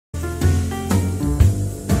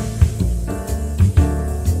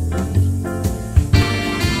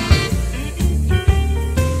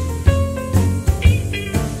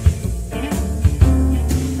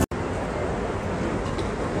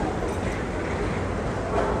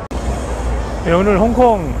네, 오늘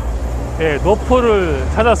홍콩 노포를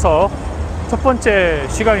찾아서 첫 번째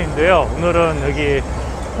시간인데요. 오늘은 여기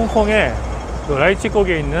홍콩의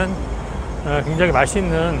라이치콕에 있는 굉장히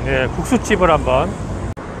맛있는 국수집을 한번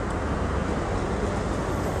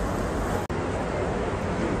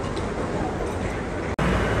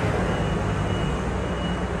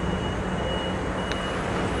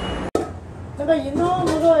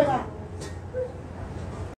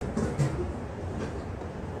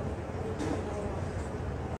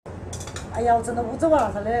哎呀，我真的不做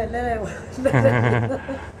了，他来。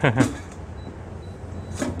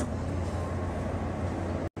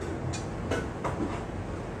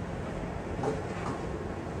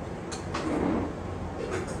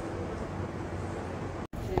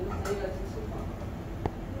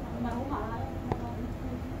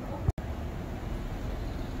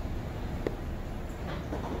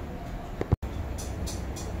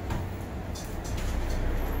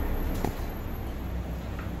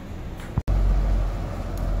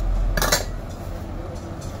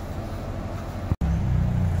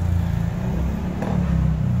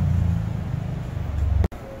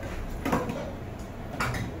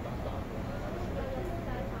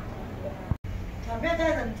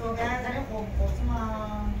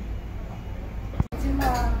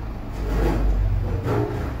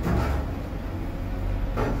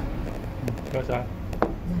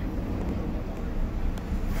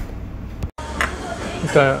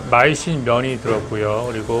일단 마이신 면이 들었고요.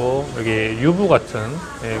 그리고 여기 유부 같은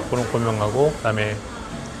그런 고명하고, 그다음에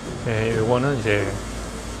요거는 이제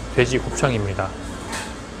돼지 곱창입니다.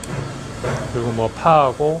 그리고 뭐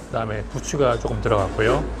파하고 그다음에 부추가 조금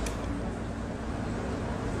들어갔고요.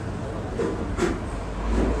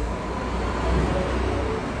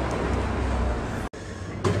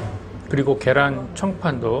 그리고 계란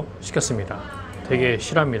청판도 시켰습니다. 되게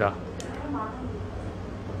실합니다.